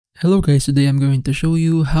Hello guys, today I'm going to show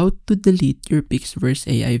you how to delete your Pixverse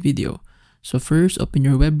AI video. So first, open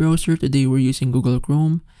your web browser. Today we're using Google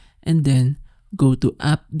Chrome, and then go to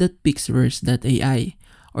app.pixverse.ai,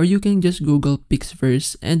 or you can just Google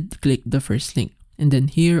Pixverse and click the first link. And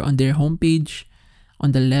then here on their homepage,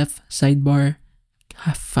 on the left sidebar,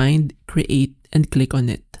 find create and click on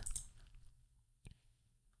it.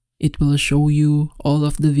 It will show you all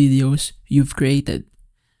of the videos you've created.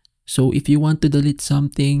 So if you want to delete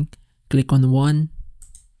something, click on one.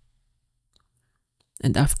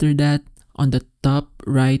 And after that, on the top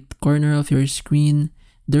right corner of your screen,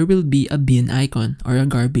 there will be a bin icon or a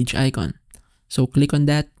garbage icon. So click on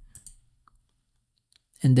that.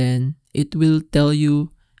 And then it will tell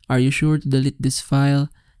you, are you sure to delete this file?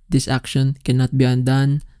 This action cannot be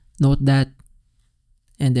undone. Note that.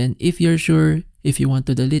 And then if you're sure, if you want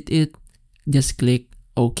to delete it, just click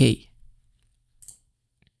OK.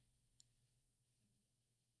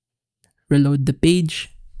 Reload the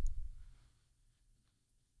page,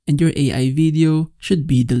 and your AI video should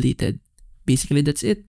be deleted. Basically, that's it.